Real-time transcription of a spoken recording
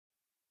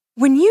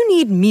When you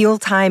need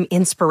mealtime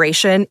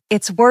inspiration,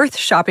 it's worth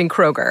shopping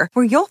Kroger,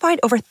 where you'll find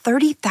over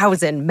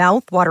 30,000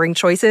 mouth-watering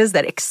choices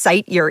that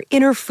excite your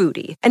inner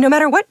foodie. And no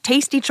matter what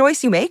tasty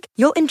choice you make,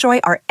 you'll enjoy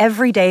our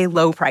everyday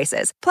low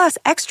prices, plus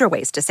extra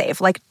ways to save,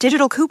 like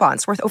digital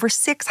coupons worth over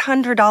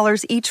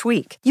 $600 each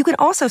week. You can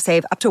also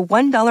save up to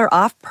 $1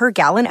 off per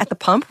gallon at the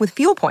pump with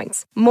fuel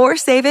points. More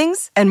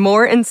savings and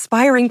more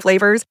inspiring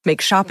flavors make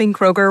shopping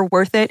Kroger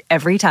worth it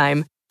every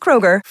time.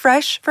 Kroger,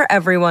 fresh for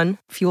everyone.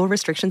 Fuel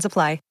restrictions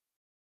apply.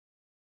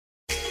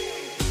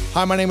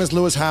 Hi, my name is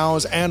Lewis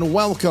Howes, and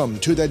welcome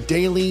to the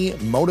Daily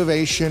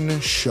Motivation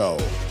Show.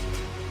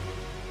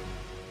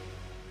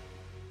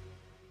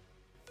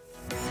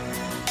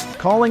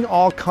 Calling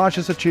all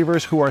conscious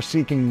achievers who are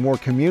seeking more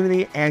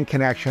community and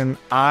connection,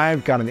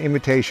 I've got an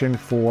invitation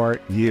for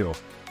you.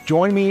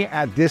 Join me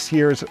at this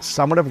year's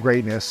Summit of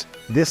Greatness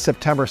this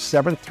September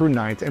 7th through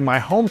 9th in my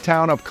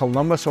hometown of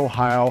Columbus,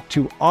 Ohio,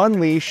 to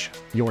unleash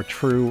your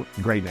true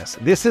greatness.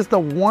 This is the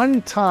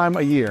one time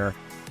a year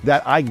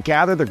that I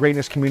gather the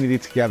greatness community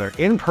together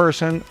in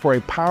person for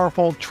a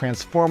powerful,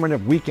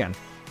 transformative weekend.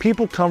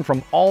 People come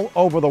from all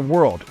over the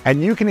world,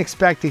 and you can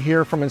expect to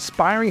hear from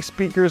inspiring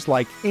speakers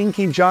like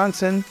Inky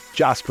Johnson,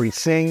 Jaspreet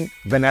Singh,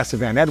 Vanessa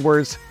Van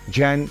Edwards,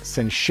 Jen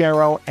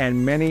Sincero,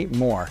 and many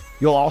more.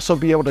 You'll also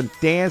be able to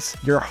dance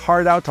your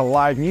heart out to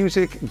live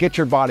music, get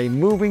your body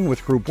moving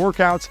with group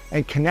workouts,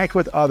 and connect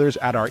with others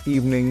at our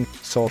evening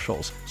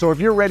socials. So if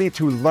you're ready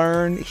to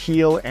learn,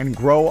 heal, and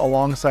grow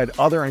alongside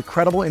other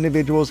incredible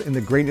individuals in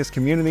the greatness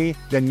community,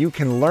 then you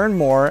can learn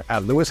more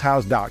at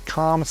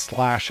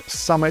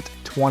lewishouse.com/summit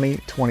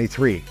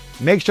 2023.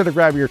 Make sure to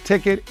grab your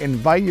ticket,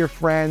 invite your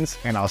friends,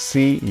 and I'll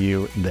see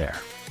you there.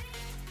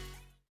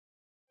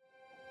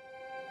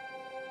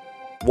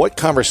 What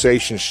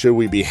conversations should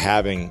we be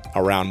having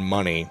around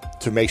money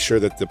to make sure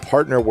that the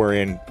partner we're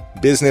in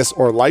business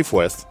or life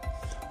with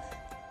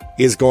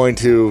is going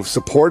to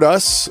support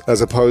us as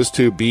opposed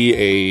to be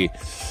a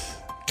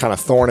kind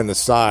of thorn in the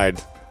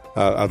side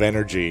of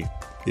energy,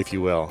 if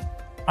you will?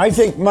 I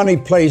think money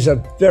plays a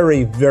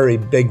very, very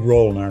big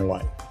role in our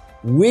life.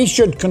 We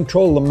should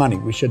control the money.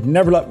 We should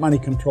never let money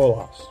control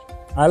us.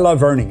 I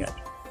love earning it.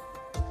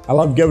 I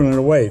love giving it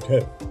away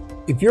too.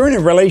 If you're in a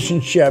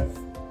relationship,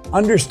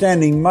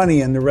 understanding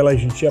money in the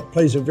relationship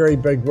plays a very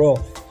big role.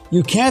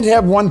 You can't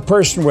have one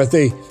person with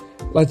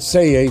let's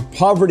say, a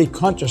poverty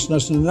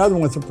consciousness and another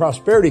one with a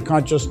prosperity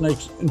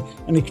consciousness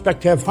and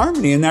expect to have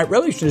harmony in that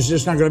relationship. It's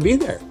just not going to be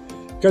there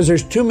because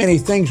there's too many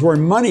things where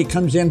money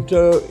comes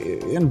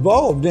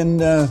involved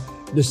in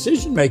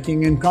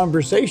decision-making and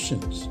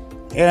conversations.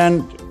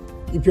 And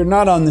if you're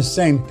not on the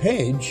same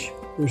page,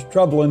 there's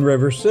trouble in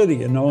River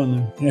City, and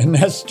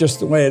that's just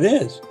the way it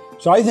is.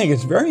 So I think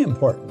it's very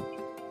important.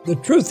 The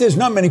truth is,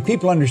 not many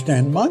people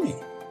understand money.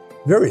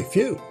 Very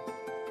few.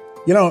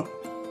 I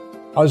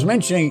was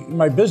mentioning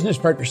my business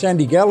partner,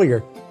 Sandy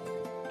Gallagher.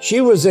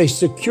 She was a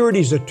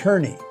securities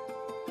attorney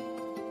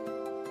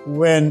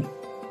when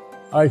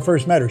I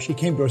first met her. She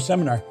came to a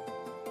seminar.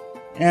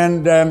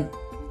 And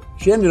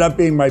she ended up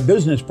being my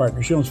business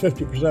partner. She owns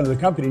 50% of the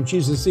company, and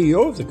she's the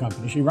CEO of the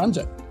company. She runs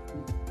it.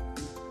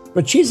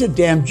 But she's a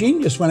damn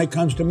genius when it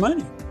comes to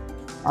money.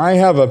 I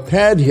have a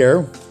pad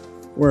here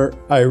where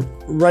I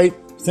write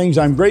things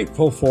I'm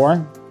grateful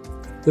for.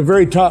 The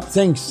very top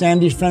thing,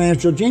 Sandy's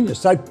financial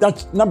genius.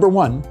 That's number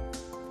one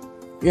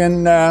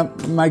in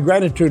my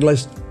gratitude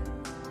list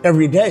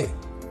every day.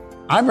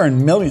 I've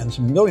earned millions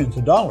and millions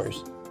of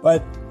dollars,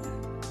 but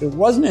it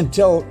wasn't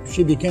until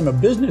she became a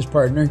business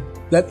partner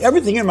that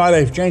everything in my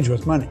life changed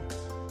with money,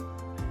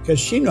 because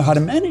she knew how to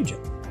manage it.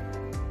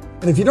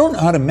 And if you don't know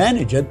how to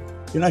manage it,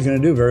 you're not going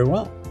to do very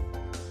well.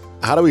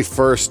 How do we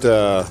first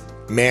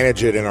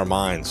manage it in our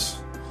minds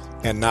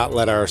and not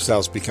let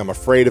ourselves become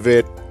afraid of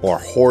it or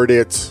hoard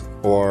it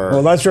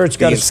or that's where it's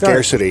got to start.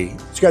 Scarcity.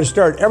 It's got to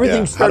start.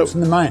 Everything starts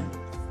in the mind.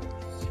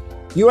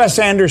 U.S.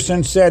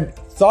 Anderson said,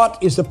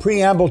 thought is the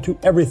preamble to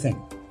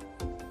everything.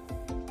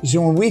 He said,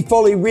 when we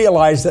fully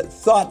realize that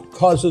thought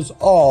causes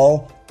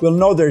all, we'll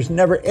know there's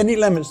never any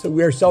limits that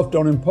we ourselves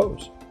don't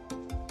impose.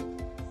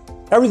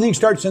 Everything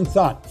starts in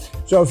thought.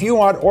 So if you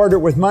want order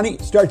with money,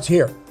 it starts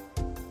here.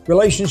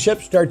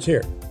 Relationship starts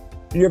here.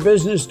 And your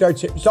business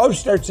starts here. It always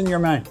starts in your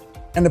mind.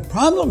 And the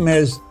problem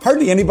is,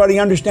 hardly anybody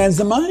understands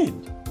the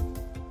mind.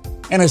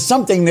 And it's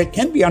something that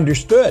can be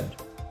understood.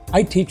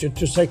 I teach it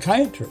to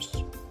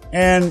psychiatrists.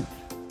 And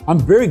I'm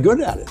very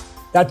good at it.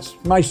 That's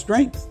my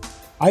strength.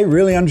 I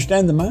really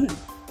understand the mind.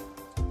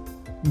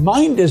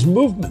 Mind is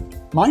movement.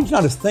 Mind's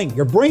not a thing.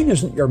 Your brain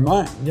isn't your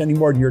mind any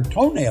more than your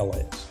toenail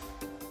is.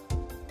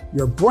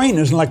 Your brain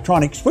is an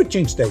electronic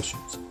switching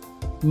stations.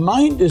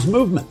 Mind is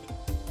movement.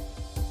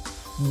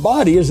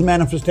 Body is a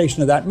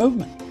manifestation of that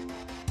movement.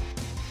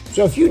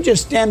 So if you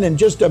just stand and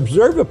just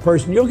observe a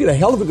person, you'll get a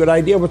hell of a good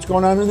idea what's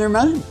going on in their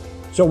mind.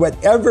 So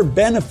whatever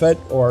benefit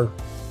or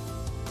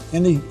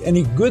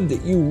any good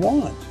that you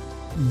want,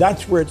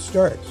 that's where it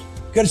starts.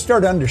 You've got to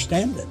start to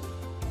understand it.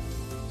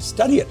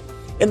 Study it.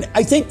 And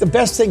I think the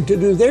best thing to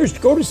do there is to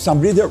go to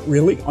somebody that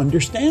really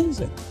understands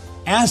it.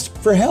 Ask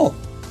for help.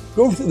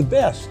 Go to the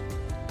best.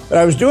 But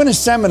I was doing a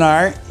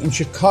seminar in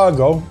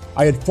Chicago.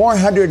 I had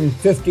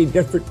 450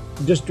 different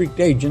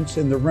district agents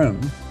in the room.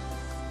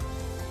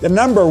 The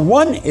number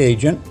one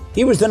agent,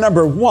 he was the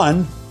number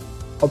one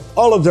of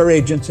all of their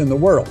agents in the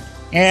world.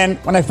 And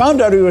when I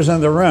found out he was in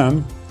the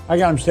room, I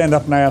got him to stand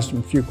up and I asked him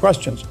a few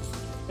questions.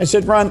 I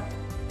said, Ron,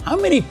 how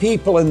many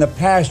people in the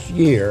past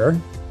year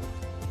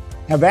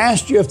have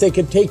asked you if they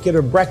could take you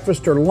to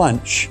breakfast or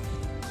lunch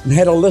and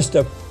had a list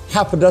of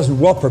half a dozen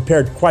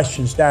well-prepared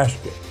questions to ask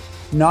you?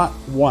 Not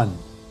one.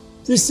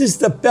 This is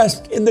the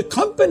best in the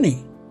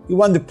company. He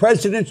won the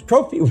President's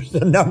Trophy. He was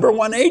the number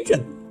one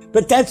agent.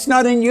 But that's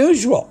not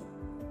unusual.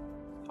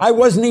 I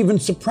wasn't even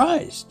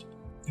surprised.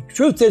 The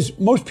truth is,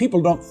 most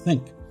people don't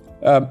think.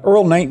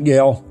 Earl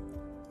Nightingale,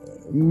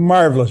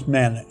 marvelous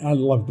man. I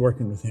loved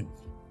working with him.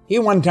 He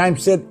one time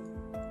said,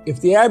 if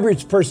the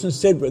average person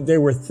said what they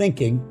were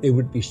thinking, they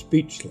would be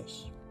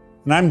speechless.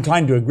 And I'm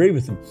inclined to agree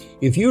with him.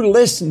 If you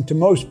listen to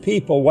most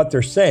people, what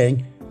they're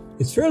saying,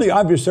 it's fairly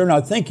obvious they're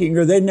not thinking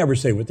or they'd never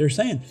say what they're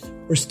saying.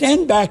 Or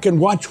stand back and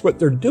watch what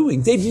they're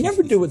doing. They'd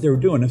never do what they're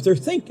doing if they're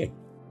thinking.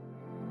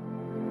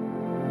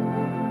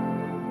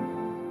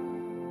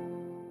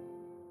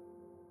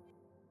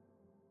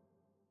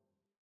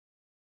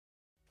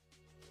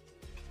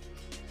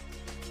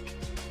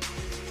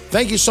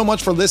 Thank you so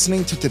much for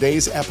listening to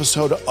today's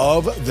episode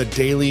of The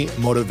Daily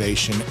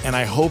Motivation, and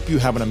I hope you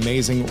have an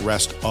amazing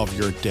rest of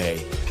your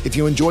day. If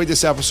you enjoyed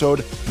this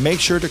episode,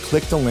 make sure to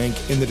click the link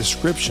in the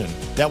description.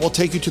 That will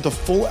take you to the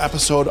full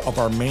episode of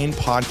our main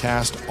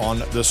podcast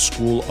on the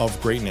School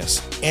of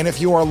Greatness. And if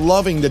you are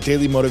loving The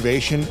Daily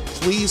Motivation,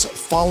 please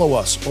follow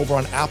us over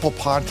on Apple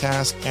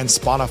Podcasts and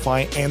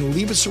Spotify and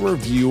leave us a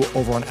review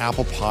over on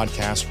Apple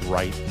Podcasts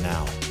right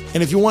now.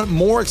 And if you want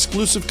more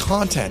exclusive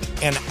content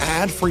and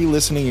ad-free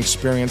listening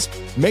experience,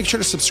 make sure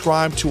to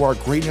subscribe to our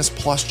Greatness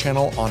Plus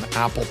channel on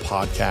Apple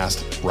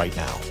Podcast right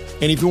now.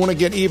 And if you want to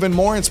get even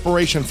more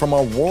inspiration from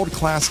our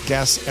world-class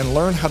guests and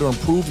learn how to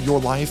improve your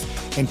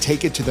life and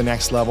take it to the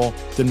next level,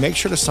 then make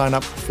sure to sign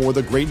up for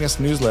the Greatness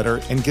newsletter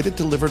and get it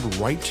delivered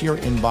right to your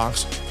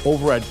inbox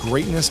over at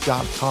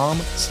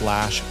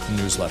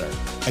greatness.com/newsletter.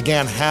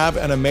 Again, have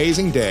an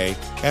amazing day,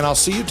 and I'll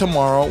see you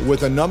tomorrow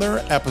with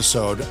another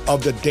episode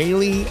of the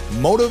Daily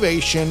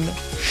Motivation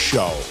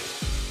Show.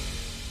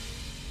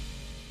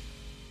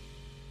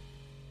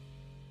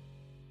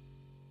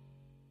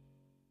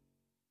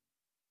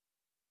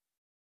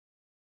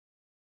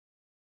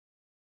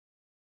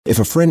 If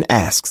a friend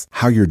asks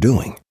how you're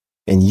doing,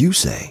 and you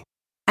say,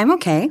 I'm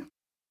okay.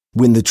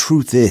 When the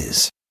truth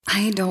is,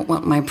 I don't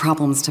want my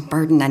problems to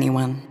burden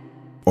anyone.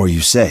 Or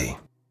you say,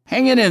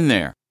 hang it in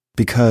there.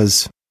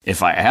 Because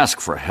if I ask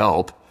for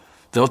help,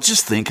 they'll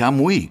just think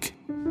I'm weak.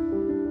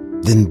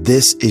 Then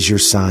this is your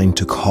sign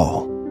to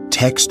call,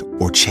 text,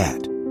 or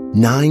chat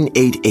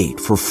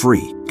 988 for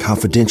free,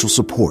 confidential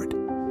support.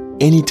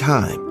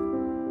 Anytime.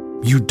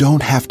 You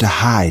don't have to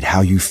hide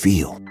how you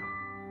feel.